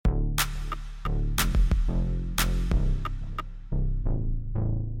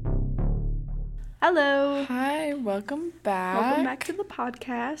Hello. Hi, welcome back. Welcome back to the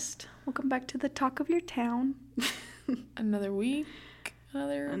podcast. Welcome back to the talk of your town. Another week,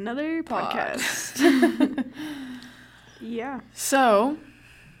 another podcast. Yeah. So,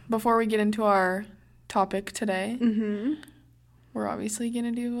 before we get into our topic today, we're obviously going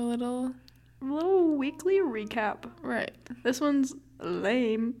to do a little weekly recap. Right. This one's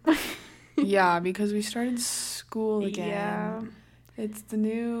lame. Yeah, because we started school again. Yeah. It's a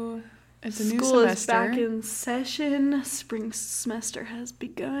new semester. School is back in session. Spring semester has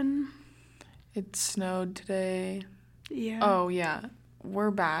begun. It snowed today. Yeah. Oh, yeah.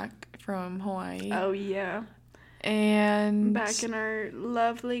 We're back from Hawaii. Oh, yeah. And back in our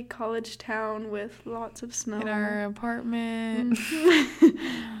lovely college town with lots of snow. In our apartment.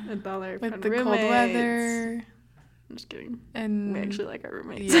 With all our with fun the roommates. cold weather. I'm just kidding. And we actually like our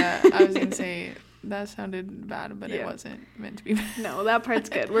roommates. Yeah, I was gonna say that sounded bad, but it wasn't meant to be bad. No, that part's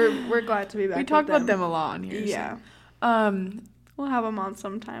good. We're glad to be back. We talk about them a lot on here. Yeah. So. We'll have them on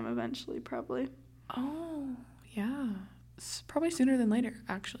sometime eventually, probably. Oh, yeah. It's probably sooner than later,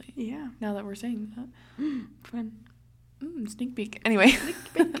 actually. Yeah. Now that we're saying that. Fun. Sneak peek. Anyway. Sneak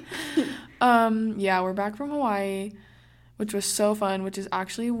peek. Yeah, we're back from Hawaii, which was so fun, which is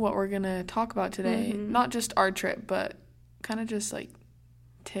actually what we're going to talk about today. Not just our trip, but kind of just, like,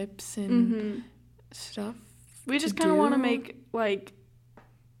 tips and stuff. We just kind of want to make, like,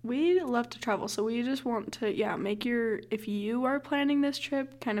 we love to travel, so we just want to, if you are planning this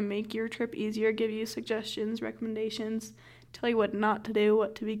trip, kind of make your trip easier, give you suggestions, recommendations, tell you what not to do,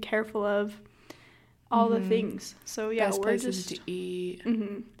 what to be careful of, all the things. So, yeah, Best places to eat.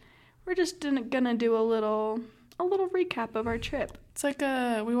 We're just gonna do a little recap of our trip. It's like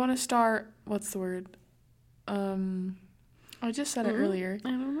we want to start, what's the word? I just said it earlier. I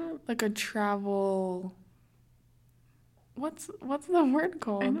don't know. Like a travel, what's the word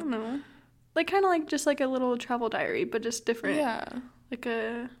called? I don't know. Like kind of like just like a little travel diary, but just different.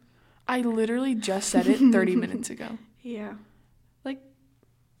 Yeah. I literally just said it 30 minutes ago. Yeah. Like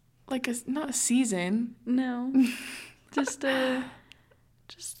not a season. No. Just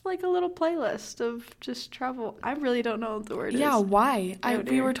like a little playlist of just travel. I really don't know what the word is. Yeah, why?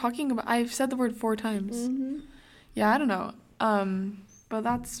 We were talking about, I've said the word 4 times. Yeah, I don't know.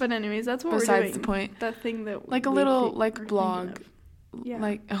 But anyways, that's what we're doing. Besides the point. That thing that like a little like blog. Yeah.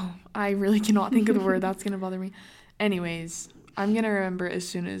 Like, I really cannot think of the word. That's going to bother me. Anyways, I'm going to remember as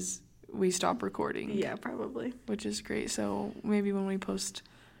soon as we stop recording. Yeah, probably. Which is great. So maybe when we post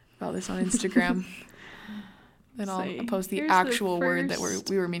about this on Instagram, then I'll post the actual word that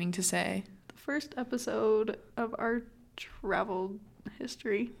we were meaning to say. The first episode of our travel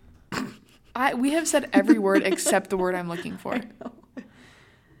history. We have said every word except the word I'm looking for. I know.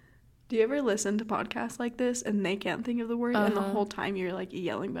 Do you ever listen to podcasts like this and they can't think of the word and the whole time you're like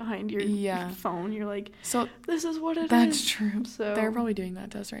yelling behind your phone? You're like, so this is what it is. That's true. So they're probably doing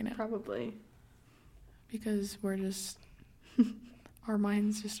that to us right now. Probably. Because we're just, our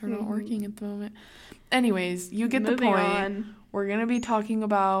minds just are not working at the moment. Anyways, you get the point. On. We're going to be talking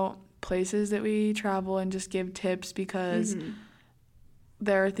about places that we travel and just give tips because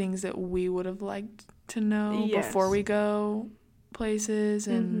there are things that we would have liked to know before we go places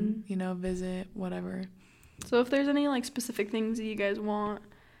and visit whatever. So if there's any like specific things that you guys want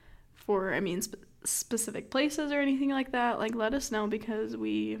for specific places or anything like that, like let us know because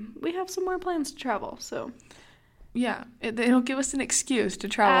we have some more plans to travel. So yeah, it'll give us an excuse to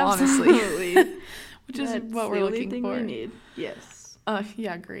travel. Absolutely. Honestly. Which is what we're looking for. We need. Yes.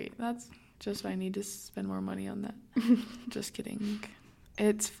 Yeah, great. That's just I need to spend more money on that. Just kidding.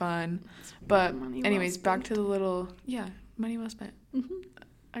 It's fun. But anyways, back to the little money well spent.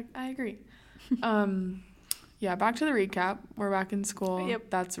 I agree. Back to the recap. We're back in school. Yep.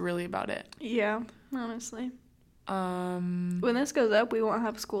 That's really about it. Yeah, honestly. When this goes up, we won't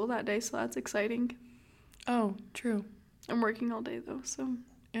have school that day, so that's exciting. Oh, true. I'm working all day though, so.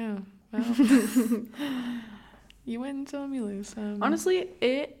 Yeah. Well. You win some, you lose some. Honestly,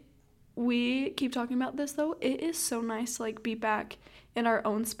 we keep talking about this though. It is so nice to like be back in our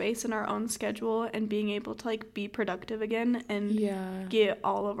own space and our own schedule and being able to like be productive again and get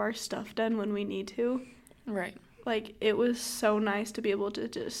all of our stuff done when we need to. Right. Like it was so nice to be able to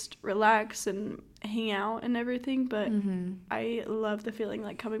just relax and hang out and everything, but I love the feeling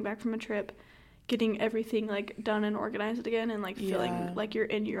like coming back from a trip, getting everything like done and organized again and like feeling like you're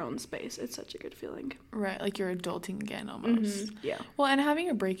in your own space. It's such a good feeling. Right, like you're adulting again almost. Yeah. Well, and having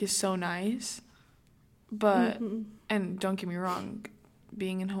a break is so nice. But and don't get me wrong,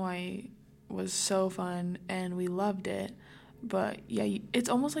 being in Hawaii was so fun and we loved it. But yeah, it's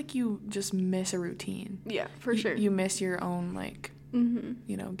almost like you just miss a routine. Yeah, for sure. You miss your own like, you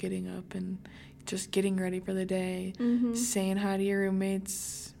know, getting up and just getting ready for the day, saying hi to your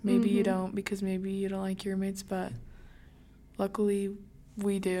roommates. Maybe you don't, because maybe you don't like your roommates, but luckily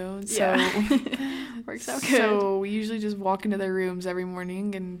we do. So works out good. So we usually just walk into their rooms every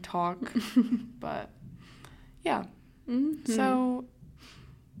morning and talk. But yeah. So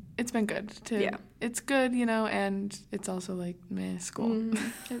it's been good too. Yeah. It's good, and it's also like school.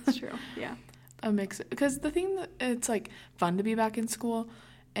 It's true. Yeah. A mix, because the thing that it's like fun to be back in school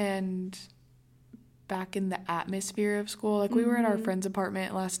and back in the atmosphere of school. Like we were at our friend's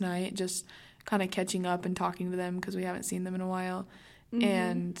apartment last night, just kind of catching up and talking to them because we haven't seen them in a while,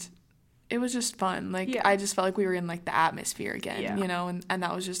 and it was just fun. Like I just felt like we were in like the atmosphere again, and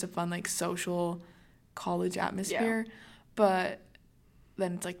that was just a fun like social college atmosphere. But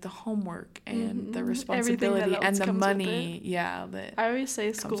then it's like the homework and the responsibility and the money. Yeah. I always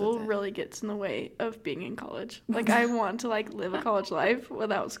say school really gets in the way of being in college. Like I want to like live a college life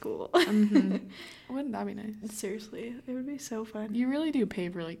without school. Wouldn't that be nice? Seriously, it would be so fun. You really do pay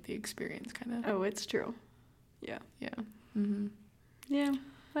for like the experience, kind of. Oh, it's true. Yeah. Yeah. Yeah.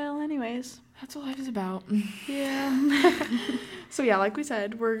 Well, anyways, that's what life is about. Yeah. So yeah, like we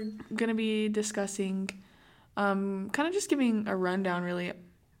said, we're gonna be discussing. Kind of just giving a rundown, really,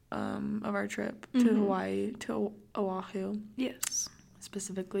 of our trip to Hawaii, to Oahu. Yes.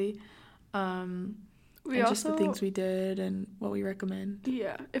 Specifically. And just the things we did and what we recommend.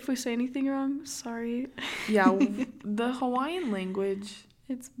 Yeah. If we say anything wrong, sorry. Yeah. The Hawaiian language.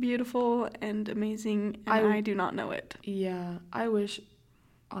 It's beautiful and amazing, and I do not know it. Yeah. I wish,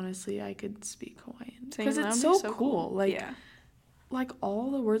 honestly, I could speak Hawaiian. Because it's so cool. Like, all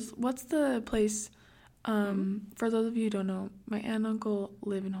the words. What's the place... For those of you who don't know, my aunt and uncle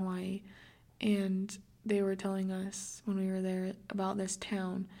live in Hawaii, and they were telling us when we were there about this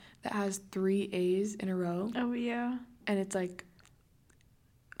town that has 3 A's in a row. Oh, yeah. And it's like,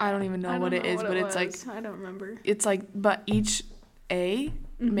 I don't even know what it is, but it's like... I don't remember. It's like, but each A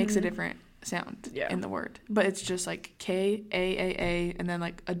makes a different sound in the word. But it's just like K, A, and then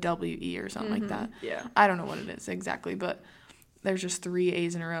like a W-E or something like that. Yeah. I don't know what it is exactly, but there's just 3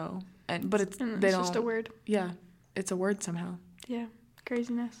 A's in a row. But it's just a word. Yeah, it's a word somehow. Yeah,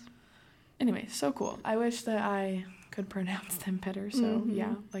 craziness. Anyway, so cool. I wish that I could pronounce them better. So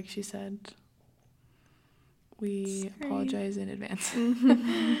yeah, like she said, we apologize in advance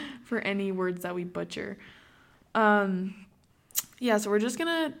for any words that we butcher. Yeah, so we're just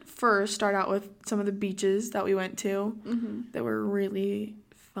gonna first start out with some of the beaches that we went to that were really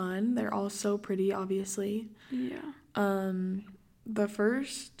fun. They're all so pretty, obviously. Yeah. The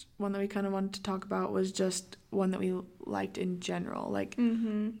first one that we kind of wanted to talk about was just one that we liked in general. Like,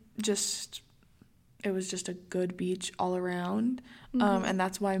 just, it was just a good beach all around. And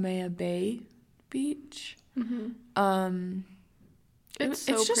that's Waimea Bay Beach. It's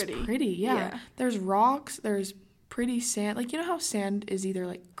just pretty. Yeah. There's rocks, there's pretty sand. Like, you know how sand is either,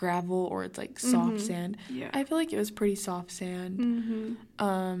 like, gravel or it's, like, soft sand? Yeah. I feel like it was pretty soft sand.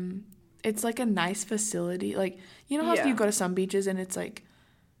 It's, like, a nice facility. Like, you know how you go to some beaches and it's, like...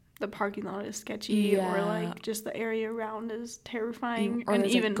 The parking lot is sketchy or, like, just the area around is terrifying. Or and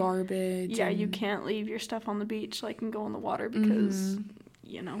there's, even like, garbage. Yeah, you can't leave your stuff on the beach, like, and go in the water because,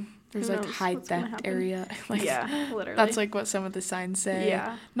 you know... There's, like, high theft area. Like, yeah, literally. That's, like, what some of the signs say.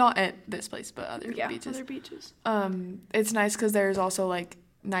 Yeah. Not at this place, but other beaches. Yeah, other beaches. It's nice because there's also, like,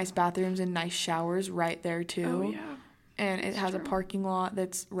 nice bathrooms and nice showers right there, too. Oh, yeah. And it has a parking lot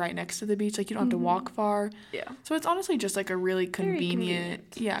that's right next to the beach. Like, you don't have to walk far. Yeah. So it's honestly just, like, a really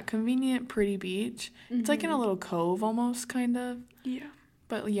convenient. Yeah, convenient, pretty beach. It's, like, in a little cove almost, kind of. Yeah.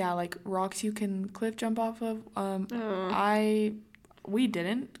 But, yeah, like, rocks you can cliff jump off of. We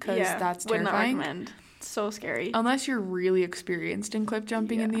didn't, because that's terrifying. Would not recommend. It's so scary. Unless you're really experienced in cliff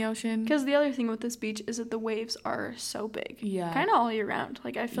jumping in the ocean. Because the other thing with this beach is that the waves are so big. Yeah. Kind of all year round.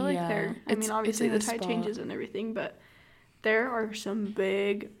 Like, I feel like they're... I mean, obviously the tide changes and everything, but... There are some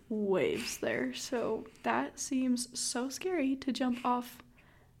big waves there, so that seems so scary to jump off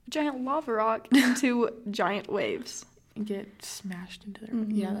a giant lava rock into giant waves. And get smashed into there.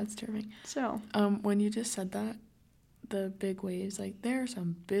 Yeah, that's terrifying. So, when you just said that, the big waves, like, there are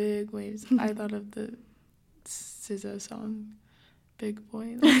some big waves. I thought of the SZA song, Big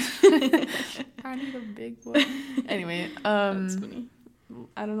Boy. I need a big boy. Anyway, that's funny.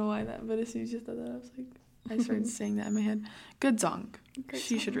 I don't know why that, but as soon as you said that, I was like... I started saying that in my head. Good song.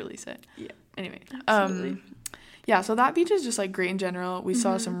 She should release it. Yeah. Anyway. Absolutely. Yeah, so that beach is just, like, great in general. We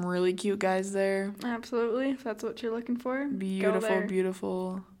saw some really cute guys there. Absolutely. If that's what you're looking for, beautiful,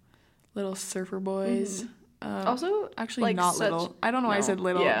 beautiful little surfer boys. Also, actually, like, not little. I don't know why I said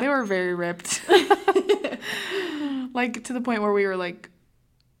little. Yeah. They were very ripped. Like, to the point where we were, like,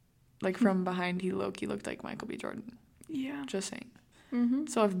 Like, from behind, he low-key looked like Michael B. Jordan. Yeah. Just saying. Mm-hmm.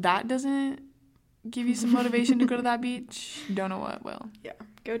 So if that doesn't give you some motivation to go to that beach, don't know what will. Yeah.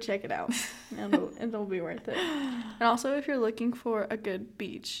 Go check it out. It'll be worth it. And also, if you're looking for a good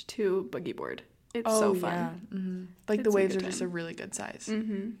beach to boogie board, it's so fun. Yeah. Mm-hmm. Like, it's the waves are just a really good size.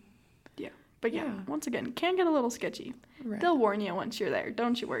 Mm-hmm. Yeah. But yeah, once again, can get a little sketchy. Right. They'll warn you once you're there.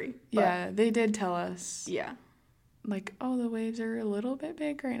 Don't you worry. Yeah, they did tell us. Yeah. Like, the waves are a little bit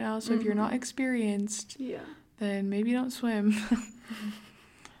big right now, so if you're not experienced, then maybe don't swim.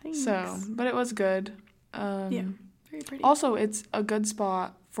 Thanks. So, but it was good. Yeah, very pretty. Also, it's a good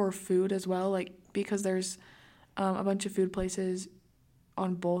spot for food as well, like, because there's a bunch of food places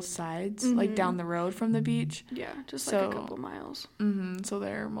on both sides, like, down the road from the beach. Yeah, just like a couple miles. Mm-hmm, so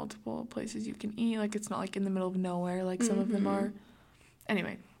there are multiple places you can eat. Like, it's not, like, in the middle of nowhere like some of them are.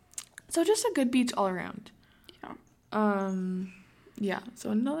 Anyway, so just a good beach all around. Yeah. Yeah,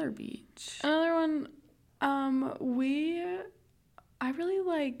 so another beach. Another one, I really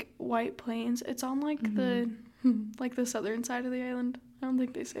like White Plains. It's on, like, the southern side of the island. I don't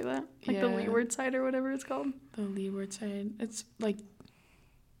think they say that. Like, the leeward side or whatever it's called. The leeward side. It's, like,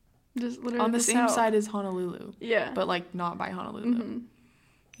 just literally on the same south side as Honolulu. Yeah. But, like, not by Honolulu. Mm-hmm.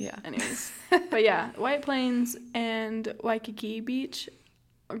 Yeah. Anyways. But, yeah, White Plains and Waikiki Beach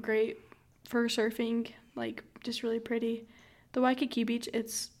are great for surfing. Like, just really pretty. The Waikiki Beach,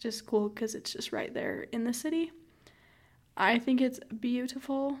 it's just cool because it's just right there in the city. I think it's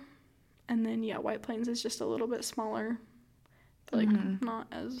beautiful. And then, yeah, White Plains is just a little bit smaller. Like, not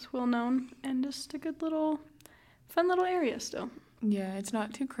as well known. And just a good little, fun little area still. Yeah, it's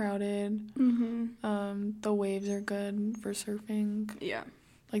not too crowded. The waves are good for surfing. Yeah.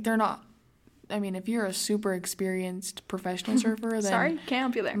 Like, they're not, I mean, if you're a super experienced professional surfer, then sorry, can't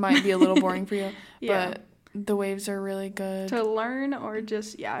help you there. It might be a little boring for you. Yeah. But the waves are really good. To learn or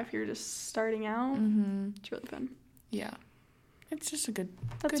just, if you're just starting out, it's really fun. Yeah. It's just a good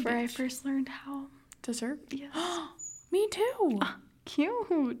That's where beach. I first learned how to surf? Yes. Me too.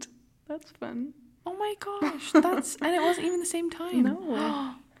 Cute. That's fun. Oh my gosh. And it wasn't even the same time.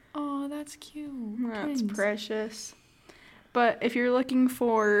 No. Oh, that's cute. That's precious. But if you're looking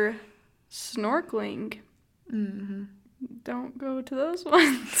for snorkeling, don't go to those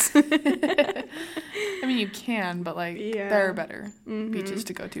ones. I mean, you can, but, like, there are better beaches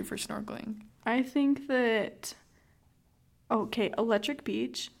to go to for snorkeling. I think that, Electric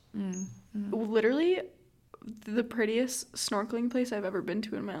Beach, literally the prettiest snorkeling place I've ever been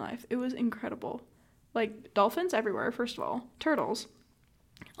to in my life. It was incredible. Like, dolphins everywhere, first of all. Turtles.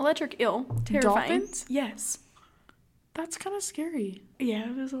 Electric eel. Terrifying. Dolphins? Yes. That's kind of scary. Yeah,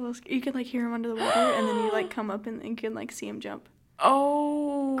 it was a little scary. You can, like, hear them under the water, and then you, like, come up and you can, like, see them jump.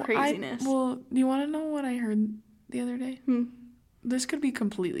 Oh. Craziness. Do you want to know what I heard the other day? This could be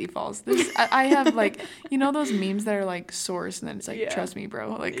completely false. I have, like, you know those memes that are, like, source, and then it's like, trust me,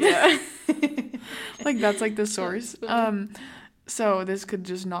 bro. Like, like, that's, like, the source. So this could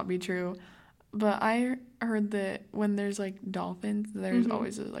just not be true. But I heard that when there's, like, dolphins, there's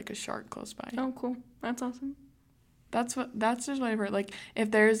always, like, a shark close by. Oh, cool. That's awesome. That's just what I've heard. Like,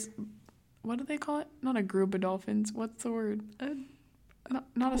 if there's, what do they call it? Not a group of dolphins. What's the word?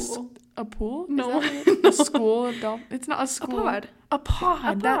 Not pool. A pool? No. A school of dolphins? It's not a school. A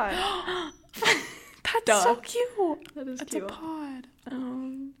pod. That's so cute. That is It's cute. a pod.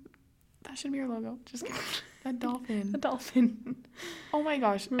 That should be our logo. Just kidding. That dolphin. A dolphin. Oh my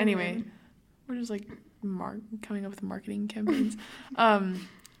gosh. Anyway, we're just, like, coming up with marketing campaigns.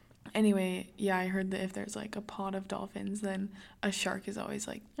 Anyway, yeah, I heard that if there's, like, a pod of dolphins, then a shark is always,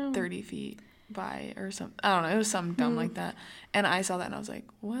 like, 30 feet by or something. I don't know. It was something dumb like that. And I saw that and I was like,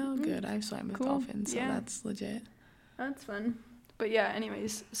 well, good. I've swam with dolphins, so that's legit. That's fun. But yeah,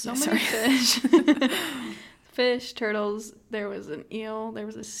 anyways, many fish. Fish, turtles. There was an eel. There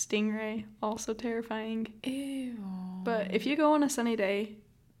was a stingray. Also terrifying. Ew. But if you go on a sunny day,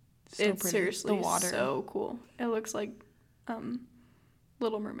 it's pretty. seriously The water. so cool. It looks like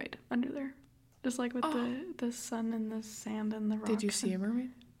Little Mermaid under there. Just like with the sun and the sand and the rocks. Did you see a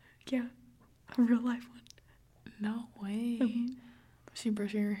mermaid? Yeah. A real life one. No way. Was she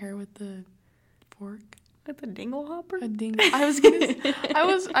brushing her hair with the fork? With the dingle hopper? A dingle. I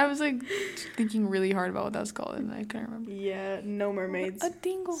was like thinking really hard about what that's called and I couldn't remember. Yeah, no mermaids. A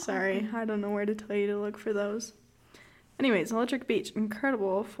dingle hopper. Sorry, I don't know where to tell you to look for those. Anyways, Electric Beach,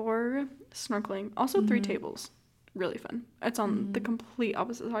 incredible for snorkeling. Also 3 tables. Really fun. It's on the complete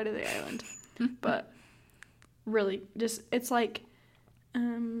opposite side of the island. But really, just, it's like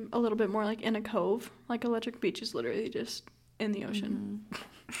a little bit more like in a cove. Like Electric Beach is literally just in the ocean.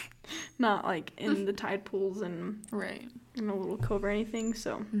 not like in the tide pools and right in a little cove or anything.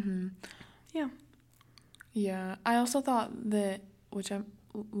 So yeah. Yeah, I also thought that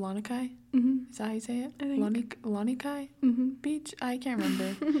Lanikai. Is that how you say it? I think. Lanikai Beach. I can't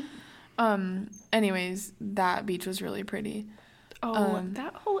remember. Anyways, that beach was really pretty. Oh,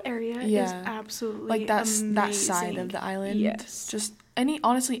 that whole area is absolutely like that side of the island. Yes. Just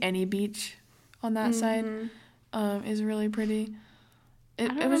honestly any beach on that side is really pretty. I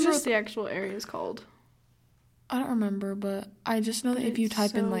don't remember what the actual area is called. I don't remember, but I just know that if you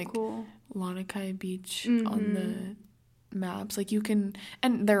type in like cool. Lanikai Beach on the maps, like you can,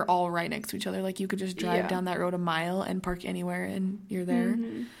 and they're all right next to each other. Like you could just drive down that road a mile and park anywhere and you're there.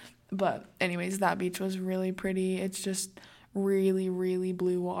 But anyways, that beach was really pretty. It's just really, really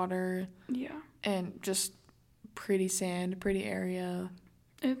blue water. Yeah. And just pretty sand, pretty area.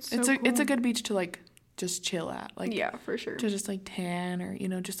 It's a good beach to like just chill at. Like yeah, for sure. To just like tan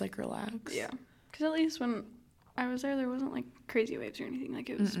or just like relax. Yeah. Because at least when I was there wasn't like crazy waves or anything. Like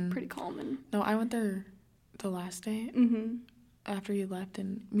it was pretty calm and. No, I went there the last day after you left,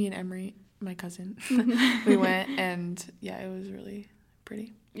 and me and Emery, my cousin, we went, and yeah, it was really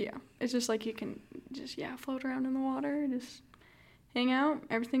pretty. Yeah, it's just like you can just float around in the water, just hang out.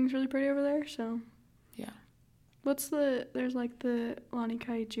 Everything's really pretty over there. So yeah. There's like the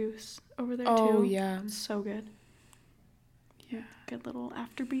Lanikai juice over there too. Oh yeah, it's so good. Yeah, good little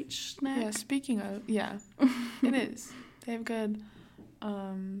after beach snack. Yeah, speaking of it is. They have good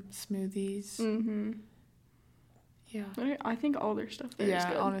smoothies. Yeah, I think all their stuff there is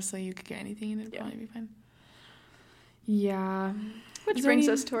good. Yeah, honestly, you could get anything and it'd probably be fine. Yeah. Which brings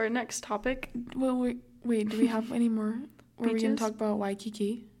us to our next topic. Well, wait, do we have any more? Were we going to talk about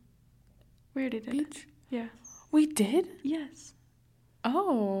Waikiki? We already did. Beach? Yeah. We did? Yes.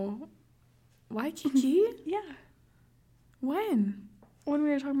 Oh. Waikiki? Yeah. When? When we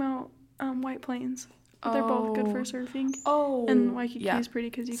were talking about White Plains. They're both good for surfing. Oh. And Waikiki is pretty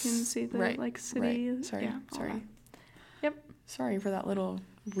because you can see the city. Right. Sorry. Yeah, sorry. Yep. Sorry for that little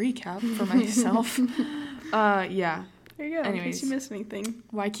recap for myself. Yeah. There you go. Anyways, in case you missed anything.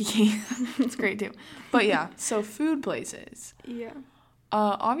 Waikiki. It's great too. But yeah, so food places. Yeah.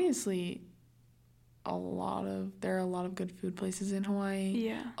 Obviously there are a lot of good food places in Hawaii.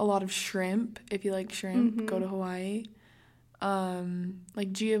 Yeah. A lot of shrimp. If you like shrimp, go to Hawaii.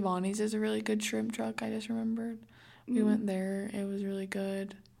 Like Giovanni's is a really good shrimp truck, I just remembered. We went there. It was really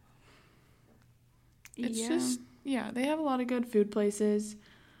good. It's just they have a lot of good food places.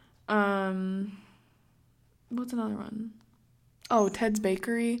 What's another one? Oh, Ted's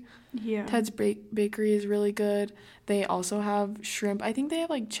Bakery. Yeah. Ted's Bakery is really good. They also have shrimp. I think they have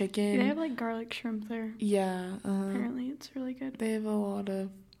like chicken. They have like garlic shrimp there. Yeah. Apparently it's really good. They have a lot of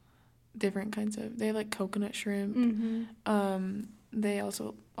different kinds of. They have like coconut shrimp. They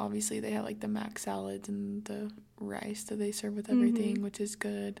also obviously they have like the mac salads and the rice that they serve with everything, which is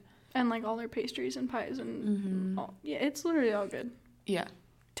good. And like all their pastries and pies and all, it's literally all good. Yeah.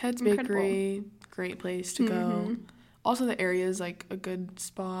 Ted's Bakery, great place to go. Also, the area is like a good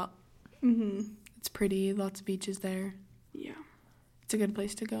spot. It's pretty, lots of beaches there. Yeah. It's a good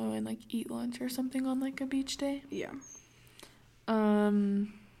place to go and like eat lunch or something on like a beach day. Yeah.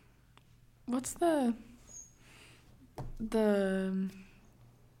 What's the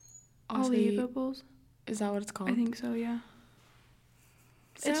Olive bowls? Is that what it's called? I think so, yeah.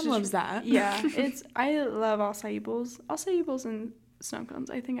 Sam loves that. Yeah, I love acai bowls. Acai bowls and snow cones.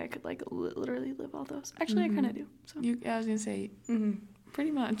 I think I could like literally live all those. Actually, I kind of do. So I was gonna say,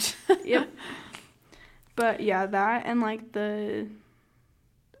 pretty much. Yep. But yeah, that and like the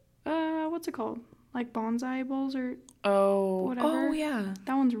what's it called? Like bonsai bowls or whatever. Oh yeah,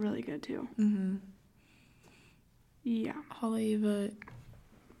 that one's really good too. Yeah. Haleiwa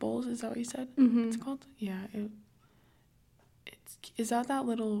bowls, is that what you said? It's called? Yeah. Is that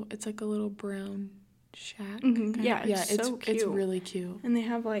little? It's like a little brown shack. Yeah, it's so cute. It's really cute. And they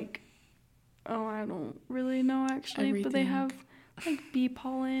have like, I don't really know actually, everything. But they have like bee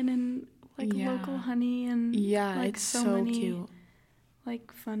pollen and like local honey and like it's so many cute.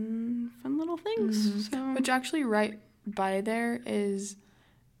 Like fun little things. So. Which actually right by there is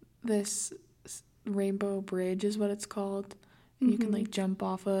this rainbow bridge is what it's called. And you can like jump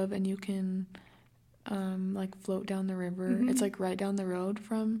off of and you can like float down the river. It's like right down the road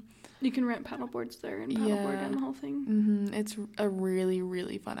from. You can rent paddle boards there and paddleboard down the whole thing. It's a really,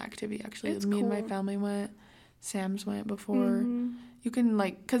 really fun activity, actually. Me and my family went. Sam's went before. You can,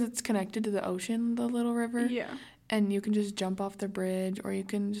 like, because it's connected to the ocean, the little river. Yeah. And you can just jump off the bridge or you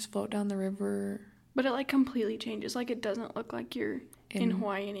can just float down the river. But it, like, completely changes. Like, it doesn't look like you're in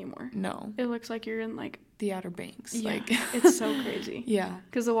Hawaii anymore. No. It looks like you're in, like... the Outer Banks. Yeah, like it's so crazy. Yeah.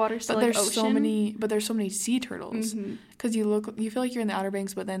 Because the water's still, like, ocean. But there's so many sea turtles. Because you feel like you're in the Outer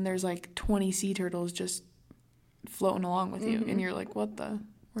Banks, but then there's, like, 20 sea turtles just floating along with you. And you're like, what the...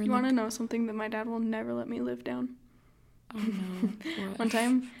 You want to know something that my dad will never let me live down? Oh, no. One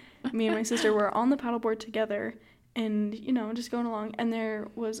time, me and my sister were on the paddleboard together and, you know, just going along. And there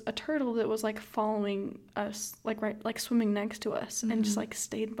was a turtle that was, like, following us, like swimming next to us and just, like,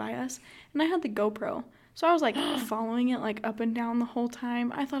 stayed by us. And I had the GoPro. So I was, like, following it, like, up and down the whole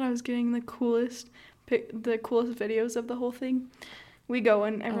time. I thought I was getting the coolest videos of the whole thing. We go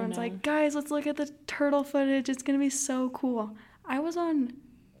and everyone's like, guys, let's look at the turtle footage. It's going to be so cool. I was on,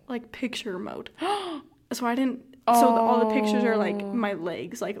 like, picture mode. So I didn't... So all the pictures are, like, my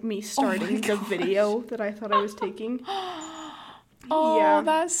legs, like, me starting the video that I thought I was taking. Yeah.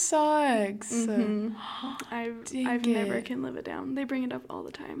 That sucks. I've never can live it down. They bring it up all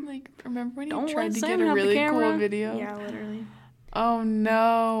the time. Like, remember when you tried to get a really cool video? Yeah, literally. Oh,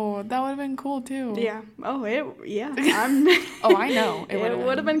 no. That would have been cool, too. Yeah. Oh, yeah. I know. It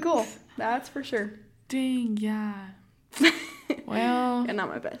would have been cool. That's for sure. Dang, yeah. Well, and not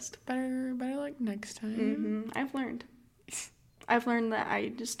my best. Better like next time. I've learned that I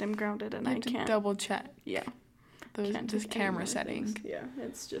just am grounded and I can't double check. Yeah. Those camera settings. Yeah,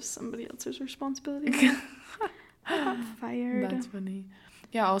 it's just somebody else's responsibility. I got fired. That's funny.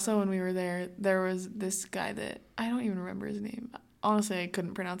 Yeah, also when we were there was this guy that I don't even remember his name. Honestly, I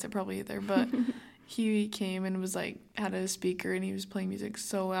couldn't pronounce it probably either, but he came and was like, had a speaker and he was playing music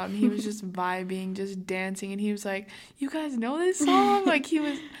so loud and he was just vibing, just dancing, and he was like, you guys know this song? Like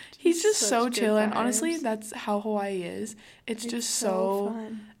he's just so chill, and honestly, that's how Hawaii is. It's just so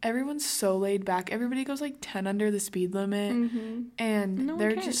fun. Everyone's so laid back. Everybody goes like 10 under the speed limit, and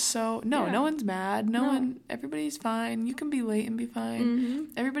they're just so, no one's mad. Everybody's fine. You can be late and be fine.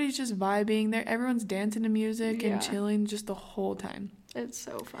 Everybody's just vibing. Everyone's dancing to music and chilling just the whole time. It's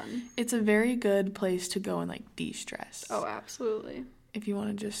so fun. It's a very good place to go and, like, de-stress. Oh, absolutely. If you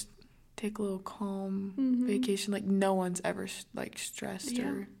want to just take a little calm vacation. Like, no one's ever, like, stressed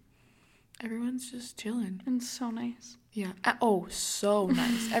or... Everyone's just chilling. And so nice. Yeah. Oh, so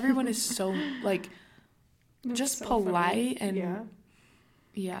nice. Everyone is so, like, just so polite funny. And...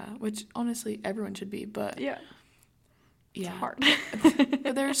 Yeah, which, honestly, everyone should be, but... Yeah. It's hard.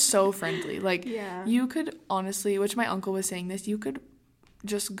 But they're so friendly. Like, you could, honestly, which my uncle was saying this, you could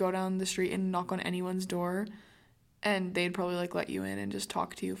just go down the street and knock on anyone's door and they'd probably like let you in and just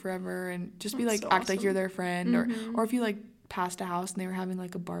talk to you forever and just be like, so act awesome. Like you're their friend. Or if you like passed a house and they were having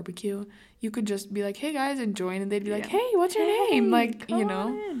like a barbecue, you could just be like, hey guys, and join, and they'd be like, hey, what's your name? Like, you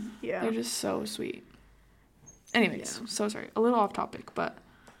know, they're just so sweet. Anyways, so sorry, a little off topic, but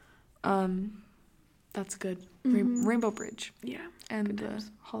that's good. Rainbow Bridge, and the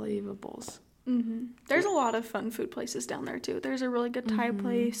Haleiwa Bowls. There's a lot of fun food places down there too. There's a really good Thai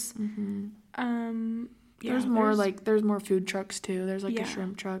place. There's more food trucks too. There's like a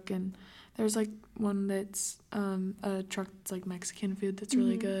shrimp truck, and there's like one that's a truck that's like Mexican food that's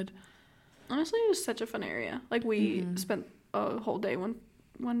really good. Honestly, it was such a fun area. Like we spent a whole day one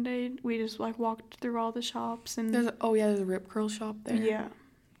day we just like walked through all the shops, and there's a Rip Curl shop there. Yeah,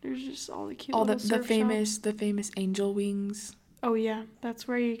 there's just all the cute the famous angel wings. Oh yeah, that's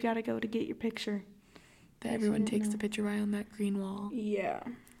where you gotta go to get your picture. That everyone takes the picture right on that green wall. Yeah.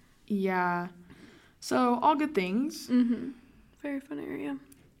 Yeah. So all good things. Very fun area.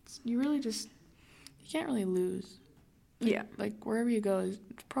 You can't really lose. Yeah. Like wherever you go is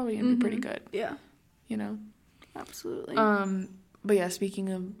probably gonna be pretty good. Yeah. You know. Absolutely. But yeah, speaking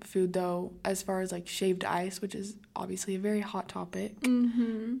of food though, as far as like shaved ice, which is obviously a very hot topic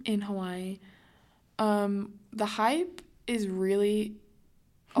in Hawaii, the hype is really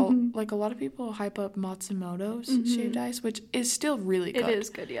like a lot of people hype up Matsumoto's shaved ice, which is still really good. It is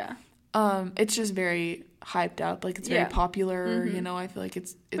good, yeah. It's just very hyped up, like it's very popular, you know. I feel like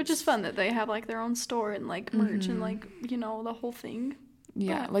it's which is fun that they have like their own store and like merch and like, you know, the whole thing.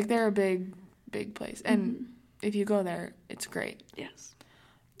 Yeah, like they're a big place, and if you go there, it's great. Yes.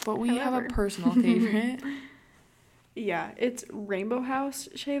 But we have a personal favorite. Yeah, it's Rainbow House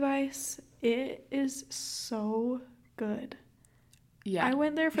Shave Ice. It is so good. Yeah. I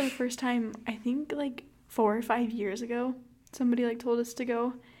went there for the first time, I think, like 4 or 5 years ago. Somebody, like, told us to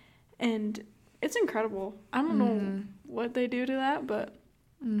go. And it's incredible. I don't know what they do to that, but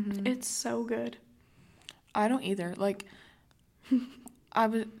it's so good. I don't either. Like,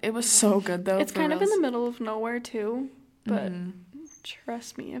 it was so good, though. It's kind of in the middle of nowhere, too. But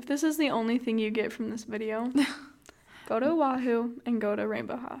trust me, if this is the only thing you get from this video, go to Oahu and go to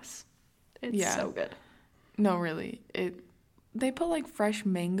Rainbow House. It's so good. No, really. they put like fresh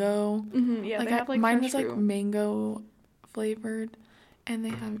mango. Yeah, they have like mine fresh was fruit. like mango flavored,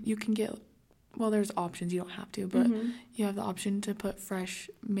 and you can get, well, there's options, you don't have to, but you have the option to put fresh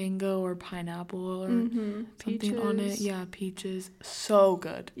mango or pineapple or something on it. Yeah, peaches. So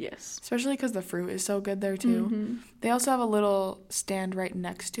good. Yes. Especially because the fruit is so good there too. They also have a little stand right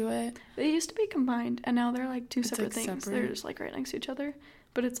next to it. They used to be combined, and now they're like two separate like things. separate. They're just like right next to each other,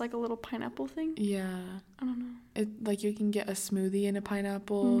 but it's like a little pineapple thing. Yeah. I don't know. It like you can get a smoothie in a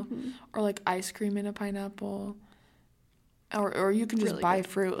pineapple or like ice cream in a pineapple. Or you can just Really buy good.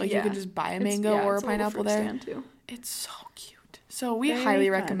 fruit. Like, you can just buy a mango or a pineapple there. Stand too. It's so cute. So we Very highly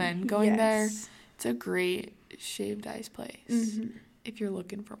fun. recommend going there. It's a great shaved ice place if you're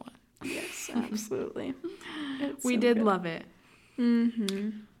looking for one. Yes, absolutely. We did love it.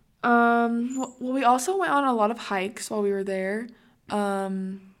 Well, we also went on a lot of hikes while we were there.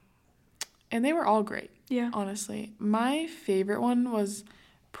 And they were all great. Yeah. Honestly. My favorite one was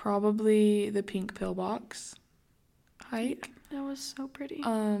probably the Pink Pillbox hike. Yeah, that was so pretty.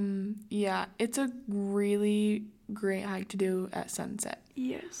 Yeah, it's a really great hike to do at sunset.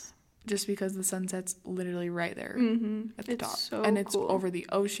 Yes. Just because the sunset's literally right there at the top. So and it's cool. over the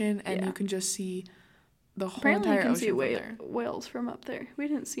ocean, and you can just see the whole Apparently entire you can ocean see from there. whales from up there. We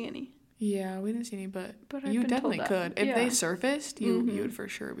didn't see any. Yeah, we didn't see any, but I've you been definitely told could. that. If they surfaced, you would for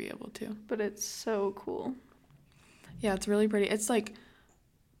sure be able to. But it's so cool. Yeah, it's really pretty. It's like,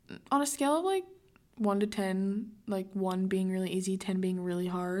 on a scale of like 1 to 10, like 1 being really easy, 10 being really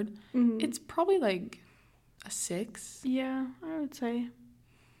hard, it's probably like a 6. Yeah, I would say.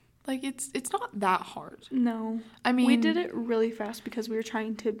 Like, it's not that hard. No. I mean, we did it really fast because we were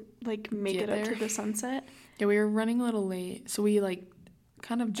trying to like make it up to the sunset. Yeah, we were running a little late, so we like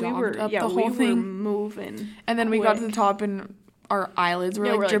kind of jogged up the whole we thing. were moving. And then we got to the top and our eyelids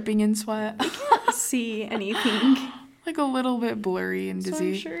were like dripping in sweat. We can't see anything. Like a little bit blurry and dizzy. So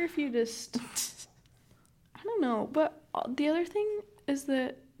I'm sure if you just, I don't know, but the other thing is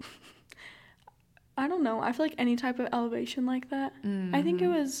that, I don't know, I feel like any type of elevation like that, I think it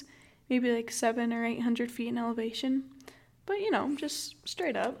was maybe like 700 or 800 feet in elevation, but just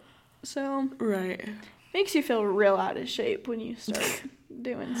straight up. So right, makes you feel real out of shape when you start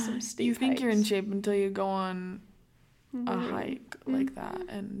doing some steep You think hikes. you're in shape until you go on a hike like that,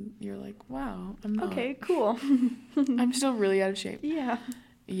 and you're like, wow, I'm not. Okay, cool. I'm still really out of shape. Yeah,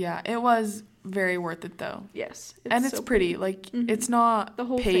 it was very worth it though. Yes, and it's so pretty. Like it's not the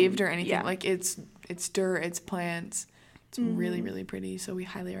whole paved thing. or anything. Like it's dirt, it's plants. It's really, really pretty. So we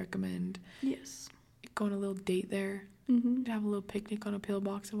highly recommend. Yes. Go on a little date there. Have a little picnic on a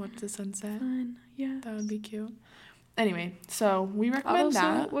pillbox and watch the sunset. Fun. Yeah. That would be cute. Anyway, so we recommend I also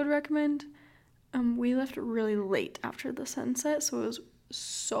that. would recommend. We left really late after the sunset, so it was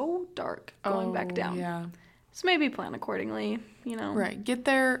so dark going back down. Yeah. So maybe plan accordingly, Right. Get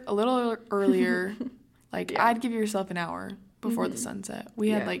there a little earlier. Like, I'd give yourself an hour before the sunset. We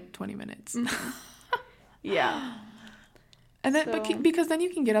had like 20 minutes. Yeah. And then, because then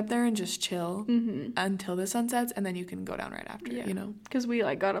you can get up there and just chill until the sun sets, and then you can go down right after, Because we,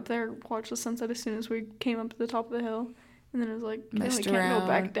 got up there, watched the sunset as soon as we came up to the top of the hill, and then it was like, we can't go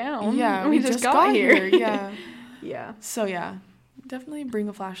back down. Yeah, we just got here. Yeah. Yeah. So, yeah, definitely bring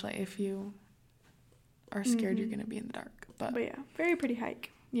a flashlight if you are scared you're going to be in the dark. But yeah, very pretty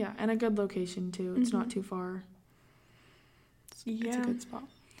hike. Yeah, and a good location, too. It's not too far. It's a good spot.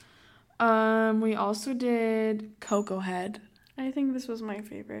 We also did Cocoa Head. I think this was my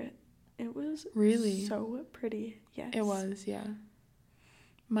favorite. It was really so pretty. Yes. It was, yeah.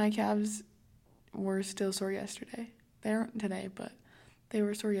 My calves were still sore yesterday. They aren't today, but they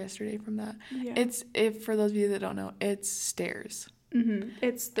were sore yesterday from that. Yeah. For those of you that don't know, it's stairs.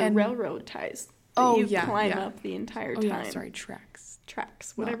 It's the railroad ties. You climb up the entire time. Yeah, sorry, tracks.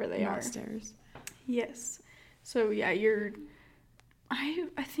 Tracks, whatever they are. Not stairs. Yes. So yeah, I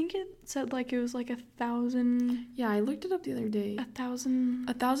think it said it was 1,000. Yeah, I looked it up the other day.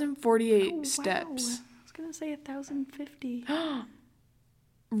 1,048 steps. Wow. I was gonna say 1,050.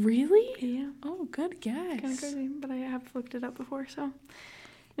 Really? Yeah. Oh, good guess. Kind of crazy, but I have looked it up before. So,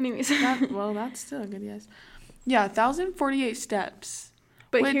 anyways. That's still a good guess. Yeah, 1,048 steps.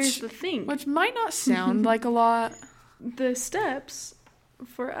 But here's the thing. Which might not sound like a lot. The steps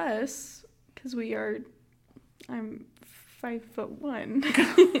for us, because I'm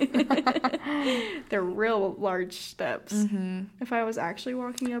 5'1". They're real large steps. If I was actually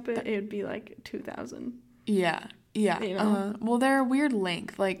walking up it would be 2,000. Yeah. Well, they're a weird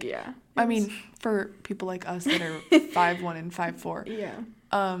length. I mean, for people like us that are 5'1" and 5'4". Yeah.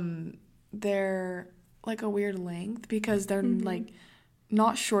 They're a weird length because they're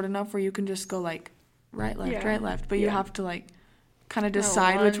not short enough where you can just go right, left, right, left, but you have to kind of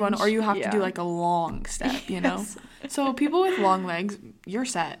decide which one, or you have to do like a long step, you know? So people with long legs, you're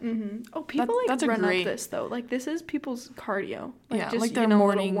set. Mm-hmm. Oh, people that's run up this, though. Like, this is people's cardio. Like, just, like their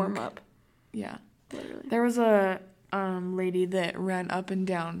morning warm up. Yeah. Literally. There was a lady that ran up and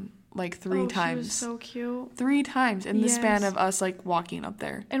down like 3 times. She was so cute. 3 times in the span of us like walking up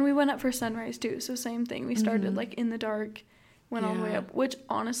there. And we went up for sunrise too, so same thing. We started like in the dark, went all the way up, which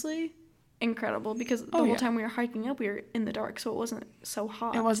honestly, incredible, because the whole time we were hiking up, we were in the dark, so it wasn't so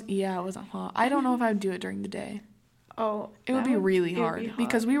hot. It wasn't hot. I don't know if I would do it during the day. Oh, it would be really hard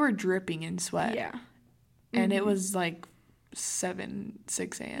because we were dripping in sweat. Yeah. And it was like 6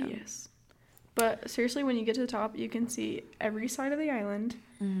 a.m. Yes. But seriously, when you get to the top, you can see every side of the island.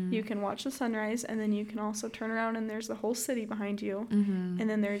 Mm-hmm. You can watch the sunrise, and then you can also turn around, and there's the whole city behind you. Mm-hmm. And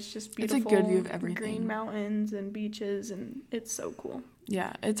then there's just beautiful it's a good view of everything. Green mountains and beaches, and it's so cool.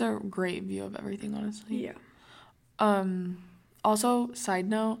 Yeah, it's a great view of everything, honestly. Yeah. Also, side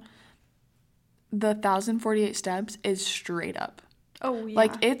note, the 1,048 steps is straight up. Oh, yeah.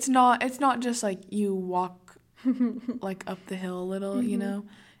 Like, it's not just like you walk like up the hill a little, you know?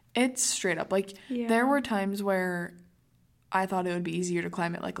 It's straight up. Like, there were times where I thought it would be easier to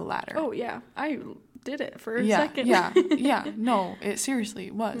climb it like a ladder. Oh, yeah. I did it for a second. Yeah. No, it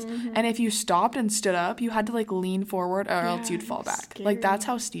seriously was. Mm-hmm. And if you stopped and stood up, you had to, like, lean forward or else you'd fall back. Scary. Like, that's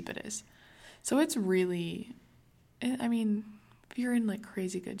how steep it is. So it's really, I mean, if you're in, like,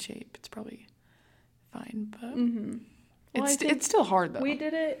 crazy good shape, it's probably fine. But well, it's still hard, though. We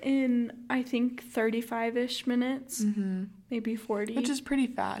did it in, I think, 35-ish minutes. Mm-hmm. Maybe 40. Which is pretty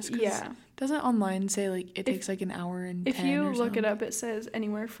fast. Yeah. Doesn't online say, like, it takes, like, an hour and 10 If you look it up, it says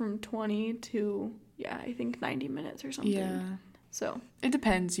anywhere from 20 to, I think 90 minutes or something. Yeah. So. It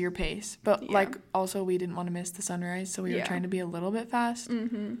depends your pace. But, like, also we didn't want to miss the sunrise, so we were trying to be a little bit fast.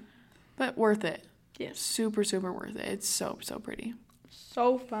 Mm-hmm. But worth it. Yes. Super, super worth it. It's so, so pretty.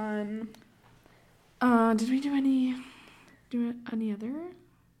 So fun. Did we do any other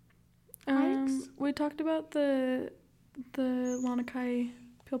hikes? We talked about the Lanakai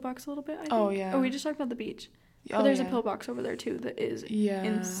pillbox a little bit, I think. Oh, yeah. Oh, we just talked about the beach. But there's a pillbox over there, too, that is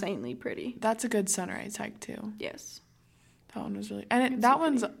insanely pretty. That's a good sunrise hike, too. Yes. That one was really... And that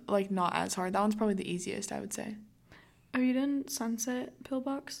one's, like, not as hard. That one's probably the easiest, I would say. Have you done Sunset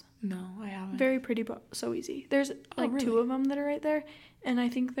Pillbox? No, I haven't. Very pretty, but so easy. There's, like, really? 2 of them that are right there, and I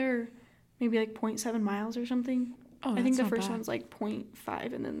think they're maybe, like, 0.7 miles or something. Oh, I think the first one's like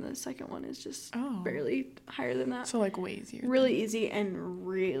 0.5, and then the second one is just barely higher than that. So, like, way easier. Really easy and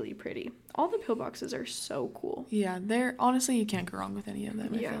really pretty. All the pillboxes are so cool. Yeah, honestly, you can't go wrong with any of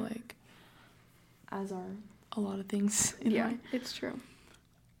them, I feel like. As are a lot of things in life. It's true.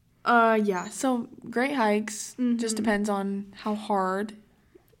 So great hikes. Mm-hmm. Just depends on how hard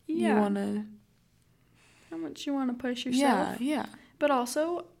you want to... How much you want to push yourself. Yeah. But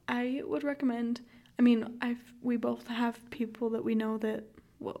also, I would recommend... I mean, we both have people that we know that...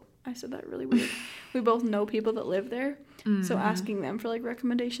 Whoa, I said that really weird. We both know people that live there. Mm-hmm. So asking them for, like,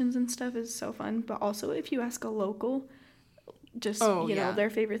 recommendations and stuff is so fun. But also, if you ask a local, just, you know,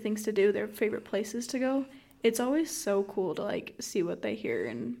 their favorite things to do, their favorite places to go, it's always so cool to, like, see what they hear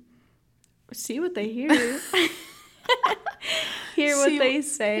and... See what they hear. Hear what they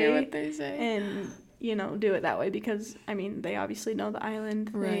say. And... you know, do it that way because, I mean, they obviously know the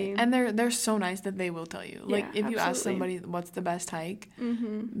island. Right. And they're so nice that they will tell you. Like, if you ask somebody what's the best hike,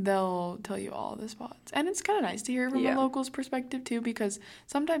 they'll tell you all the spots. And it's kind of nice to hear from a local's perspective, too, because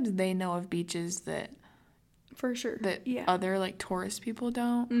sometimes they know of beaches that... For sure. That other, like, tourist people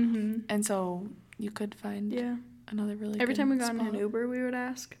don't. Mm-hmm. And so you could find another really good Every time we got spot. in an Uber, we would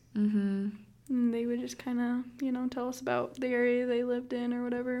ask. Mm-hmm. And they would just kind of, you know, tell us about the area they lived in or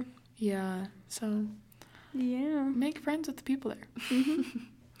whatever. Yeah, so make friends with the people there.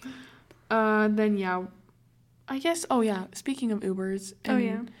 Mm-hmm. Then I guess speaking of Ubers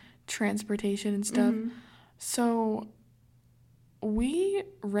and transportation and stuff, so we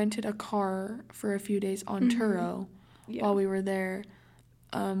rented a car for a few days on Turo while we were there,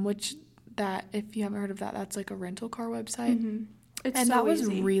 which that if you haven't heard of that, that's like a rental car website. That was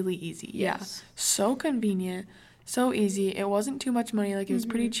really easy. Yes. So convenient. So easy. It wasn't too much money. Like, it was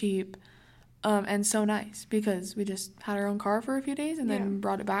pretty cheap. And so nice because we just had our own car for a few days and then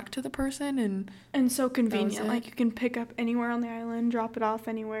brought it back to the person. And so convenient. Like, you can pick up anywhere on the island, drop it off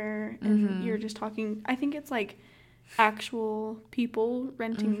anywhere, and you're just talking. I think it's, like, actual people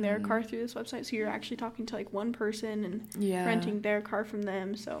renting their car through this website. So you're actually talking to, like, one person and renting their car from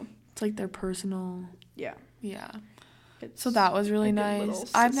them. So it's, like, their personal... Yeah. It's so that was really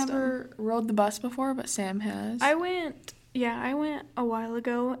nice. I've never rode the bus before, but Sam has. I went Yeah, I went a while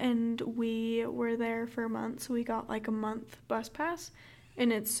ago, and we were there for a month, so we got, like, a month bus pass,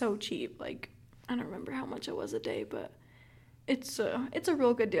 and it's so cheap. Like, I don't remember how much it was a day, but it's a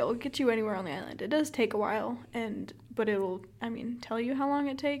real good deal. It'll get you anywhere on the island. It does take a while, but it'll, tell you how long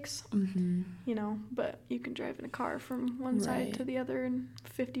it takes, but you can drive in a car from one side to the other in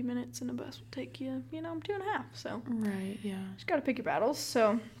 50 minutes, and a bus will take you, 2.5, so. Right, yeah. Just gotta pick your battles,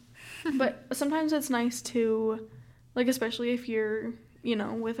 so. But sometimes it's nice to, like, especially if you're,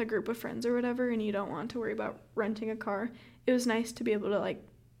 with a group of friends or whatever, and you don't want to worry about renting a car, it was nice to be able to, like,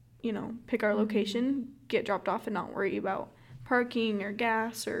 pick our location, get dropped off, and not worry about parking or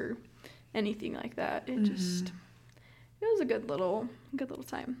gas or anything like that. It was a good little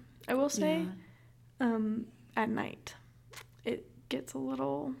time. I will say, at night, it gets a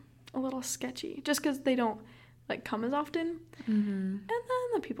little sketchy, just because they don't, like, come as often, and then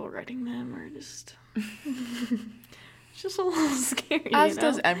the people riding them are just it's just a little scary. As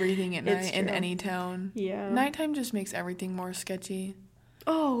does everything at night in any town. Yeah, nighttime just makes everything more sketchy.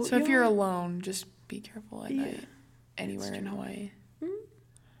 Oh, so if you're alone, just be careful at night. Anywhere in Hawaii.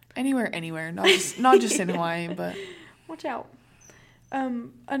 Anywhere, not just in Hawaii, but watch out.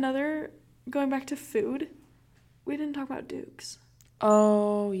 Going back to food, we didn't talk about Duke's.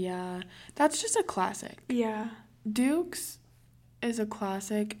 Oh yeah, that's just a classic. Yeah, Duke's is a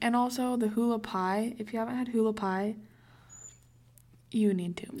classic, and also the hula pie. If you haven't had hula pie, you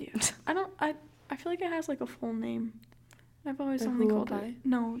need to. Yeah, I feel like it has, like, a full name. I've always only called it.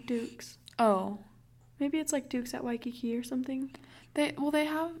 No, Duke's. Oh. Maybe it's, like, Duke's at Waikiki or something. They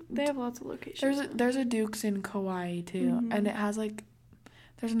have lots of locations. There's a Duke's in Kauai too, and it has, like,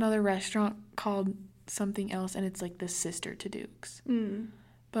 there's another restaurant called something else, and it's, like, the sister to Duke's.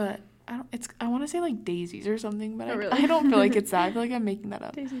 But I want to say, like, Daisy's or something, but really? I don't feel like it's that. I feel like I'm making that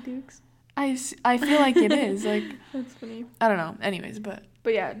up. Daisy Duke's. I feel like it is, like. That's funny. I don't know. Anyways, but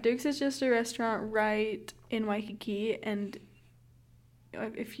yeah, Duke's is just a restaurant right in Waikiki, and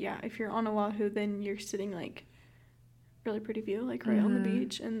if you're on Oahu, then you're sitting, like, really pretty view, like, right on the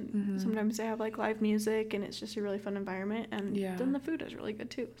beach, and sometimes they have, like, live music, and it's just a really fun environment, and then the food is really good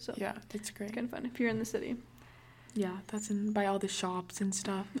too. So yeah, it's great. It's kind of fun if you're in the city. Yeah, that's by all the shops and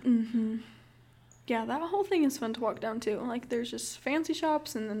stuff. Yeah, that whole thing is fun to walk down to. Like, there's just fancy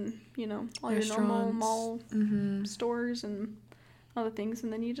shops, and then all your normal mall stores and other things,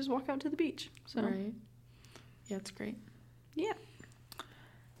 and then you just walk out to the beach. So right. Yeah, it's great. Yeah.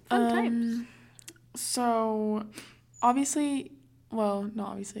 Fun times. So, obviously, well, not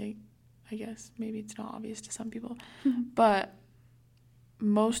obviously, I guess. Maybe it's not obvious to some people. But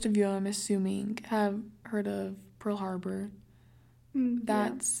most of you, I'm assuming, have heard of Pearl Harbor.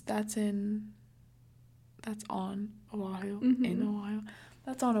 That's on Oahu, in Oahu.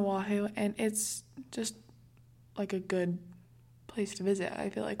 That's on Oahu, and it's just, like, a good place to visit. I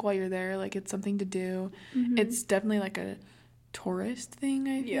feel like while you're there, like, it's something to do. It's definitely, like, a tourist thing,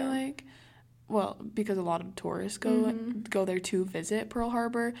 I feel like. Well, because a lot of tourists go there to visit Pearl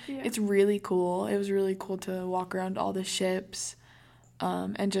Harbor. Yeah. It's really cool. It was really cool to walk around all the ships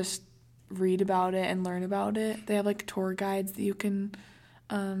and just read about it and learn about it. They have, like, tour guides that you can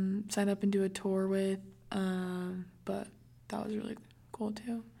sign up and do a tour with. But that was really cool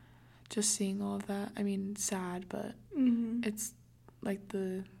too. Just seeing all of that. I mean, sad, but it's, like,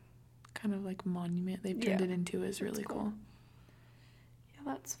 the kind of, like, monument they've turned it into is really cool.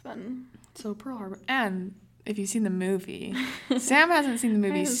 Yeah, that's fun. So Pearl Harbor. And if you've seen the movie, Sam hasn't seen the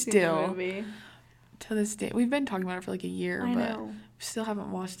movie still. To this day. We've been talking about it for, like, a year, but we still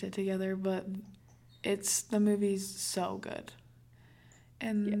haven't watched it together, but the movie's so good.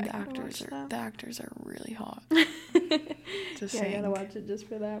 And the actors are really hot. Just saying. I gotta watch it just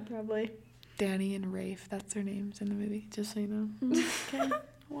for that, probably. Danny and Rafe, that's their names in the movie, just so you know. Okay,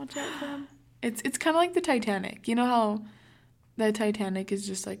 watch out for them. It's kind of like the Titanic. You know how the Titanic is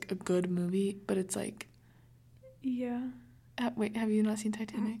just, like, a good movie, but it's like. Yeah. Wait, have you not seen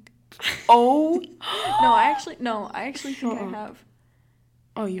Titanic? Oh. No, I actually think I have.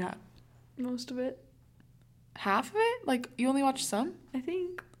 Oh, you have. Most of it. Half of it? Like, you only watched some? I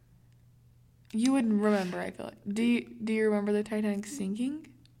think. You would remember, I feel like. Do you remember the Titanic sinking?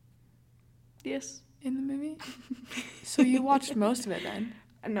 Yes. In the movie? So you watched most of it then?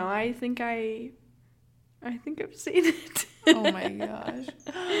 No, I think I've seen it. Oh my gosh.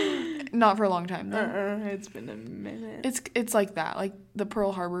 Not for a long time though. It's been a minute. It's like that. Like, the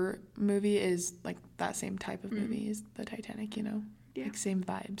Pearl Harbor movie is, like, that same type of movie as the Titanic, you know? Yeah. Like, same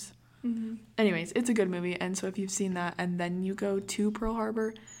vibes. Anyways, it's a good movie, and so if you've seen that and then you go to Pearl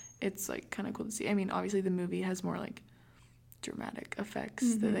Harbor, it's, like, kind of cool to see. I mean, obviously the movie has more, like, dramatic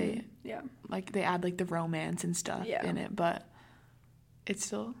effects that they like they add like the romance and stuff in it, but it's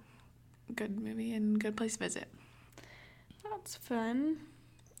still a good movie and good place to visit. That's fun.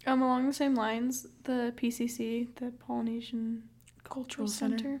 Along the same lines, the PCC, the Polynesian Cultural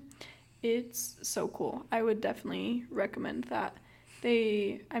Center, it's so cool. I would definitely recommend that.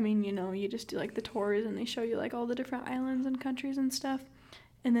 You just do like the tours and they show you like all the different islands and countries and stuff.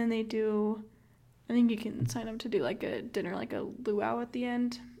 And then they do, I think you can sign up to do like a dinner, like a luau at the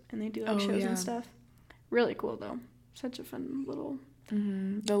end. And they do like shows and stuff. Really cool though. Such a fun little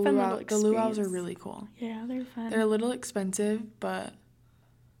The luau's are really cool. Yeah, they're fun. They're a little expensive, but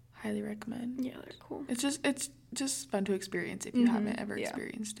highly recommend. Yeah, they're cool. It's just fun to experience if you haven't ever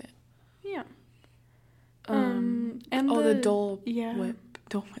experienced it. Yeah. And the Dole Whip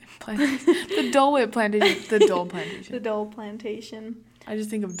plantation. The Dole Whip plantation. The Dole plantation. The Dole plantation. I just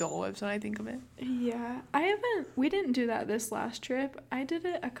think of Dole Whips when I think of it. Yeah, we didn't do that this last trip. I did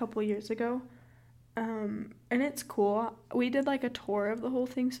it a couple years ago. And it's cool. We did like a tour of the whole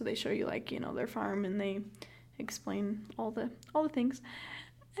thing, so they show you like, their farm and they explain all the things.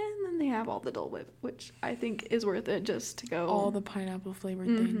 And then they have all the Dole Whip, which I think is worth it just to go. All the pineapple flavored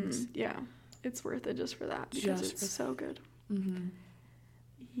things. Yeah, it's worth it just for that because it's so good.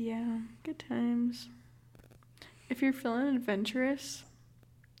 Yeah, good times. If you're feeling adventurous,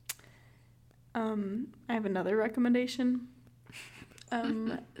 I have another recommendation.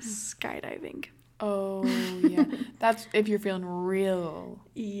 Skydiving. Oh, yeah. That's if you're feeling real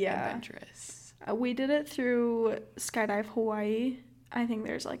adventurous. We did it through Skydive Hawaii. I think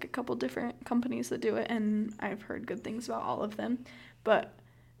there's like a couple different companies that do it, and I've heard good things about all of them. But,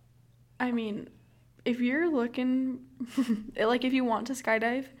 if you're looking, if you want to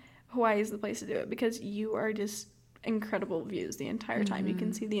skydive, Hawaii is the place to do it because you are just incredible views the entire time. You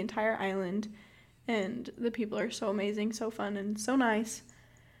can see the entire island, and the people are so amazing, so fun, and so nice.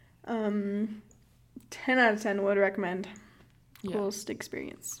 10 out of 10 would recommend. Coolest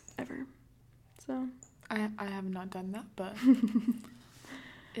experience ever. So I have not done that, but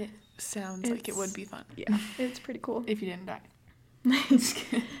it sounds like it would be fun. Yeah, it's pretty cool. If you didn't die.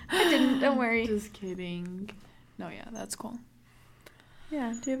 I didn't, don't worry. Just kidding. No, yeah, that's cool.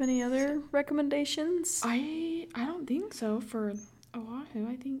 Yeah, do you have any other recommendations? I don't think so for Oahu.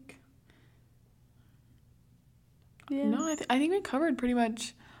 I think no, I think we covered pretty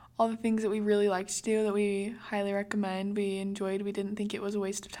much all the things that we really liked to do, that we highly recommend, we enjoyed, we didn't think it was a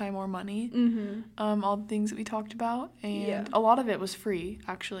waste of time or money. All the things that we talked about, and a lot of it was free,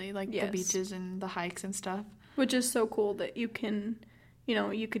 actually, like the beaches and the hikes and stuff. Which is so cool that you can,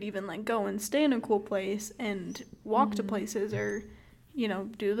 you could even like go and stay in a cool place and walk to places, or,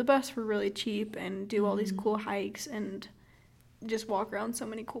 do the bus for really cheap and do all these cool hikes and just walk around so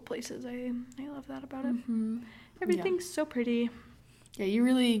many cool places. I love that about it. Everything's so pretty. Yeah, you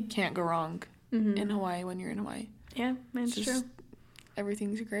really can't go wrong in Hawaii when you're in Hawaii. Yeah, that's true.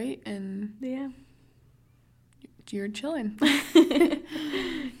 Everything's great, and you're chilling.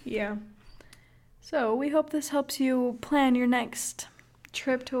 Yeah. So we hope this helps you plan your next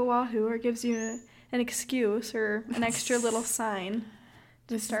trip to Oahu, or gives you an excuse or an extra little sign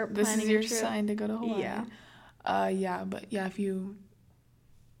to start planning This is your sign to go to Hawaii. Yeah. But if you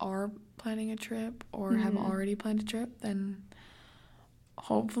are planning a trip or have already planned a trip, then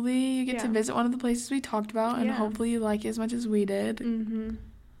hopefully you get to visit one of the places we talked about, and hopefully you like it as much as we did.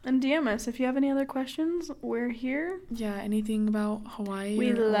 And DM us if you have any other questions. We're here. Yeah, anything about Hawaii.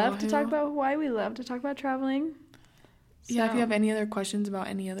 We love to talk about Hawaii. We love to talk about traveling. So. Yeah, if you have any other questions about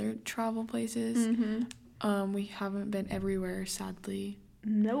any other travel places. We haven't been everywhere, sadly.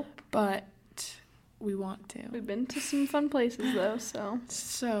 Nope. But we want to. We've been to some fun places, though, so.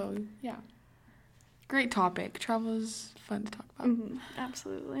 So, yeah. Great topic. Travel is fun to talk about.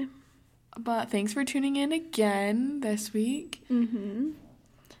 Absolutely. But thanks for tuning in again this week.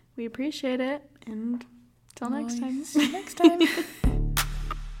 We appreciate it, and till next time. See you next time.